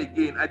question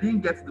again. I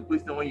didn't get the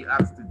question when you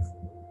asked it.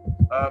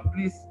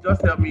 Please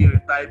just help me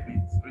retype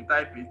it.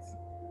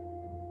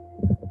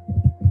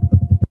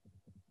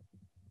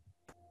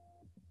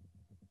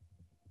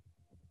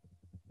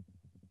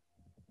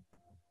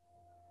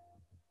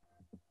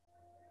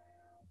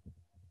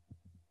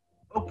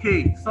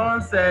 Okay,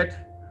 someone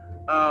said,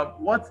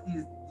 what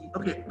is the,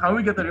 okay, can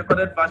we get a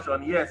recorded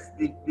version? Yes,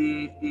 the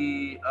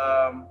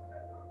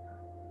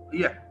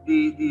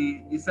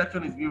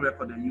section is being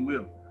recorded. You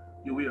will.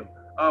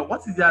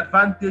 What is the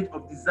advantage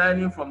of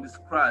designing from the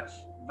scratch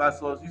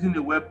versus using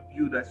a web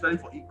builder, especially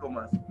for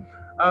e-commerce?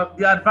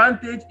 The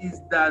advantage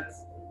is that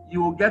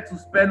you will get to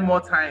spend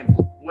more time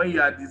when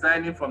you are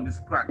designing from the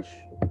scratch.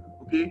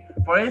 Okay,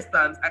 for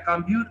instance, I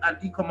can build an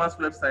e-commerce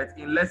website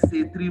in, let's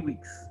say, 3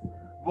 weeks.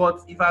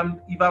 But if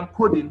I'm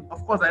coding,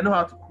 of course I know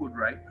how to code,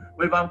 right?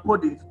 But if I'm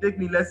coding, it will take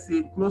me, let's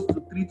say, close to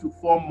 3 to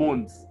 4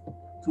 months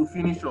to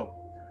finish up.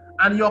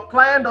 And your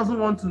client doesn't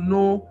want to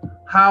know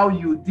how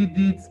you did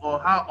it or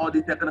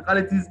the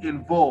technicalities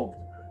involved.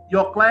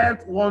 Your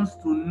client wants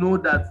to know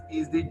that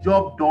is the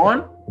job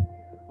done.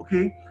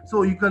 Okay,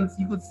 so you could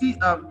see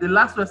the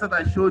last website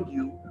I showed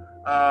you.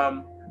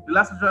 The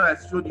last website I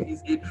showed you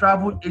is a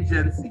travel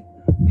agency.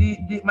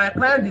 My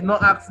client did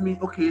not ask me,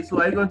 okay, so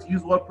are you going to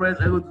use WordPress?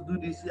 Are you going to do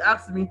this? She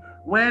asked me,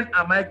 when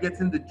am I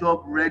getting the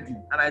job ready?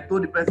 And I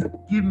told the person,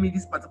 give me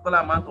this particular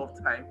amount of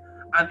time.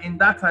 And in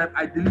that time,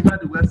 I delivered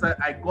the website,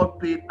 I got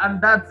paid,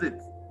 and that's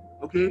it.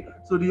 Okay,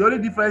 so the only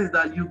difference is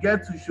that you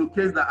get to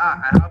showcase that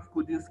I have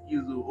coding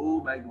skills.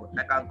 Oh my God,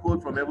 I can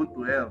code from heaven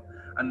to hell.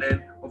 And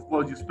then, of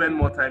course, you spend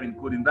more time in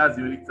coding. That's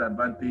the only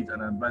advantage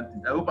and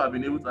advantage. I hope I've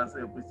been able to answer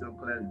your question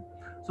clearly.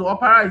 So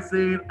Opera is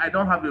saying, I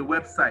don't have a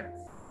website.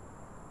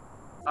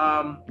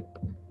 To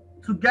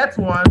get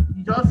one,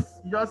 you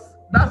just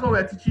that's what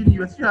we're teaching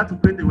you. We're teaching you how to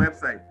create a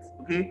website.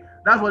 Okay,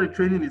 that's what the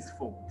training is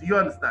for. Do you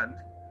understand?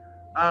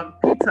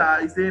 Peter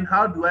is saying,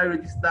 how do I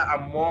register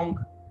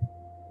among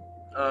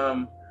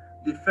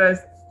the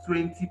first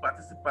 20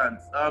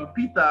 participants?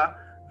 Peter,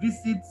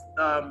 visit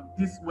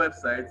this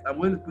website. I'm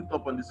going to put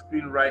up on the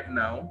screen right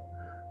now.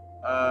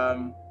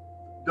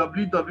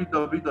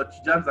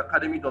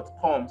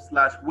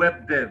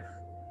 www.chijamzacademy.com/webdev.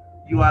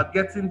 You are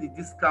getting the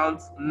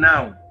discount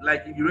now.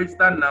 Like if you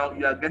register now,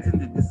 you are getting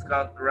the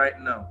discount right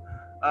now.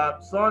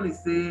 Someone is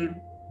saying,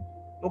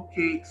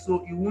 okay,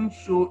 so it won't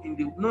show in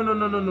the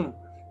no.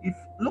 If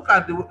look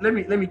at the let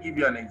me give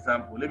you an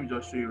example. Let me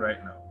just show you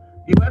right now.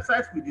 The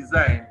website we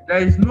designed, there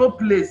is no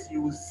place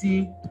you will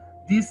see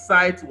this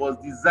site was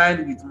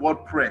designed with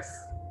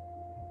WordPress.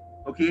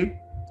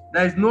 Okay,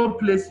 there is no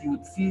place you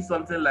would see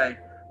something like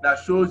that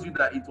shows you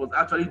that it was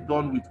actually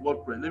done with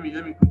WordPress. Let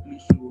me quickly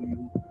show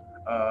you.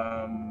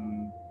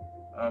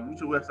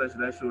 Which website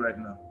should I show right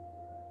now?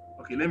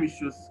 Okay, let me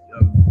show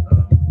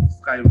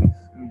Skyways.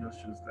 Let me just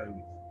show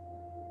Skyways.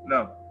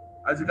 Now,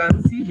 as you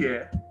can see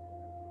here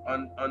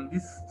on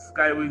this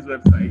Skyways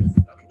website.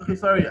 Okay,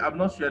 sorry, I've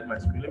not shared my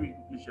screen. Let me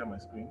quickly share my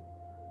screen.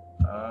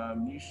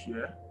 New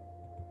share.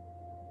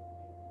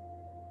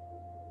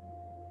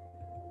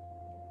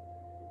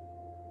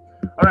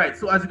 All right,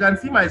 so as you can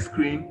see my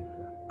screen,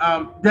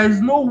 there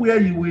is nowhere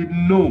you will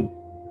know.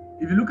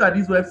 If you look at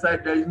this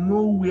website, there is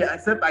nowhere,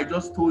 except I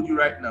just told you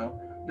right now,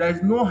 there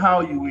is no how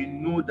you will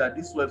know that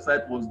this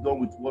website was done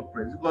with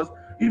WordPress, because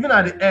even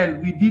at the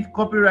end, we did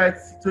copyright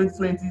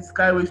 2020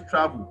 Skyways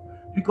Travel,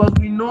 because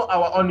we know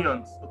our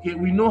onions. Okay,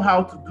 we know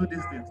how to do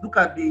these things. Look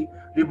at the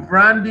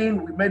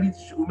branding. We made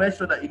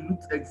sure that it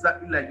looks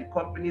exactly like the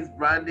company's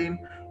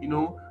branding. You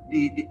know,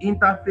 the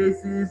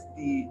interfaces,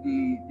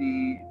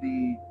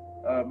 the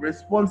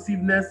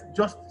responsiveness,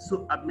 just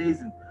so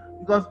amazing.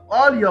 Because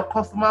all your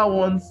customer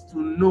wants to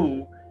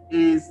know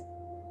is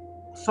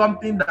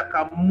something that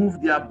can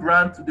move their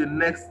brand to the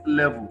next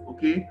level.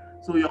 Okay,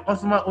 so your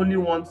customer only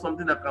wants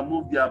something that can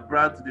move their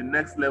brand to the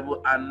next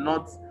level and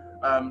not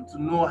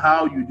to know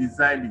how you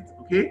designed it.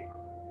 Okay,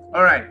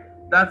 all right,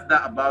 that's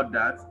that about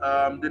that.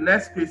 The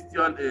next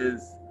question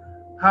is,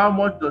 how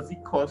much does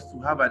it cost to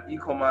have an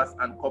e-commerce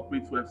and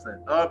corporate website?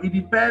 It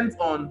depends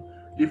on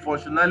the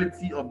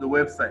functionality of the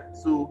website.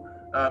 So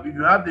if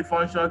you have the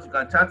functions, you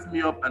can chat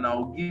me up and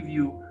I'll give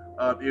you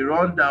a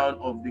rundown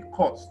of the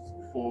cost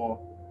for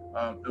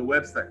a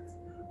website.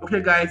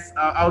 Okay, guys,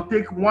 I'll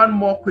take one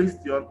more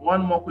question,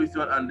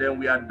 and then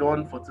we are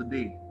done for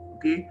today.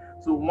 Okay,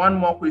 so one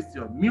more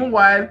question.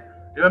 Meanwhile,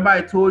 remember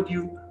I told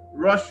you,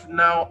 rush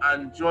now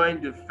and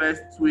join the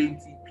first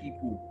 20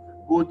 people.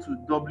 Go to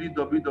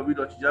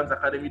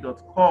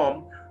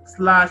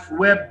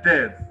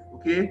www.chijamzacademy.com/webdev.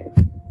 Okay,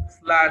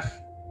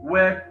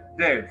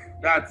 /webdev.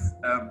 That's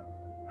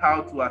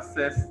how to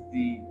access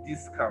the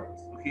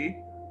discounts.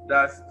 Okay,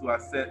 that's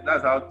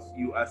how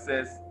you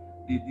access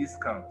the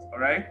discounts. All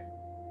right.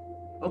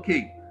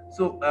 Okay,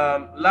 so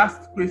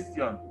last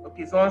question.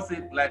 Okay, someone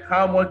said, like,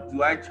 how much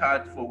do I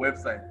charge for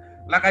website?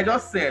 Like I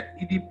just said,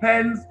 it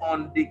depends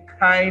on the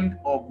kind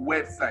of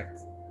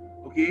website.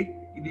 Okay,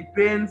 it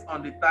depends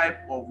on the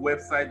type of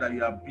website that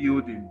you are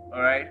building.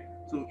 All right,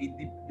 so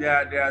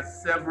there are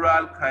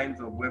several kinds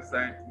of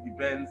websites. It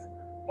depends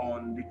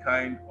on the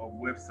kind of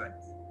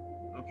website.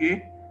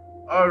 Okay,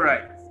 all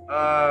right.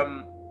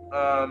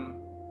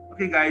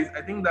 Okay, guys,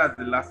 I think that's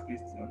the last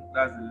question.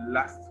 That's the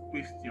last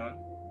question.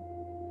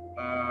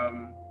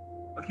 um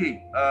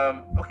okay,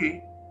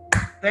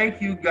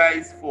 thank you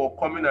guys for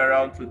coming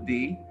around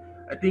today.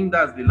 I think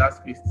that's the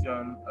last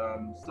question.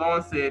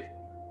 Someone said,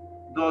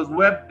 does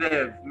web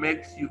dev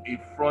makes you a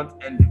front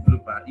end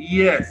developer?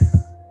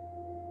 Yes.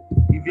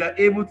 If you are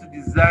able to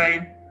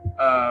design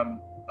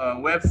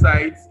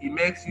websites, it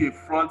makes you a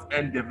front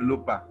end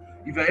developer.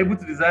 If you're able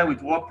to design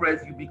with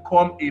WordPress, you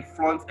become a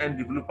front end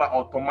developer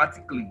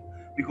automatically,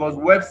 because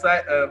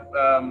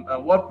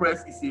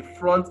WordPress is a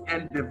front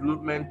end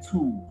development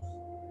tool.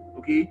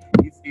 Okay,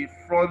 it's a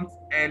front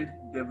end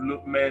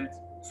development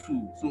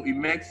tool, so it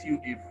makes you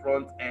a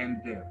front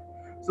end dev.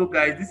 So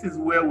guys, this is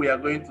where we are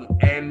going to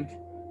end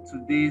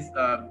today's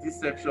this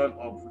section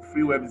of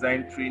free web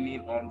design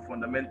training on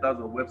fundamentals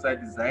of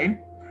website design.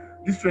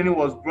 This training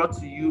was brought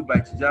to you by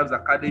Chijamz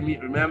Academy.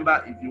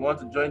 Remember, if you want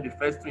to join the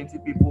first 20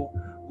 people,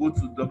 go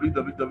to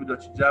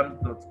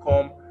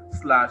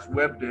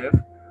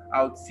www.chijamz.com/webdev.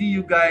 I'll see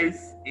you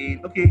guys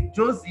in. Okay,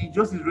 Josie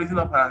is raising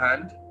up her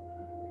hand.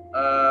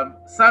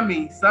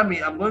 Sammy,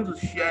 I'm going to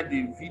share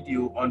the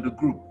video on the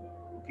group.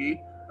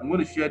 Okay, I'm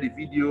going to share the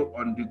video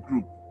on the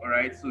group. All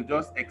right, so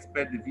just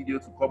expect the video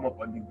to come up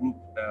on the group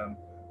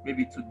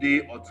maybe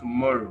today or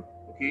tomorrow.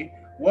 Okay,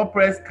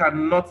 WordPress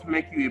cannot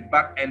make you a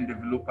back-end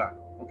developer.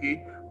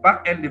 Okay,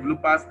 back-end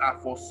developers are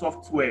for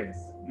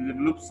softwares. You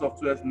develop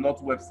softwares, not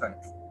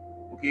websites.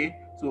 Okay,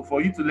 so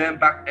for you to learn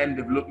back-end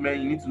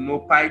development, you need to know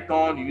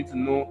Python, you need to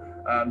know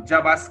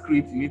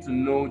JavaScript, you need to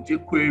know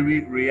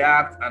jQuery,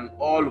 React, and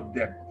all of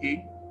them.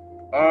 Okay,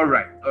 all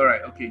right,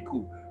 okay,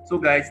 cool. So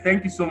guys,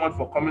 thank you so much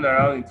for coming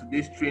around in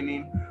today's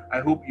training. I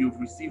hope you've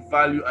received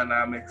value, and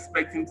I'm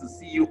expecting to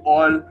see you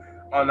all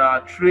on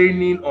our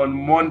training on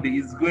Monday.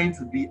 It's going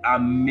to be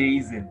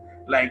amazing.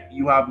 Like,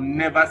 you have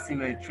never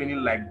seen a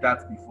training like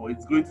that before.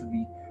 It's going to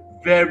be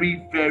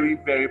very, very,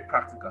 very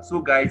practical.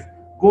 So guys,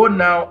 go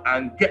now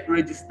and get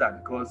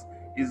registered, because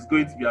it's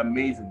going to be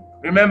amazing.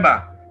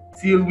 Remember,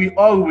 till we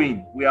all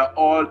win, we are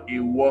all a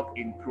work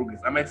in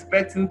progress. I'm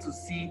expecting to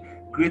see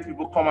great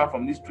people come out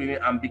from this training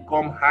and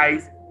become high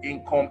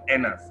income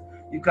earners.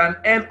 You can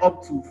earn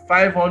up to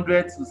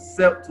 500 to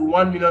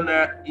 1 million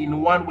naira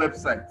in one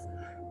website.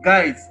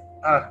 Guys,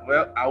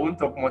 well, I won't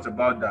talk much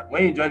about that.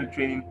 When you join the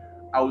training,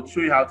 I will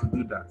show you how to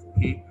do that.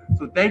 Okay,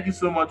 so thank you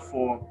so much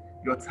for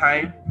your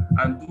time,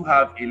 and do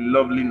have a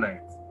lovely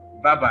night.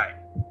 Bye bye.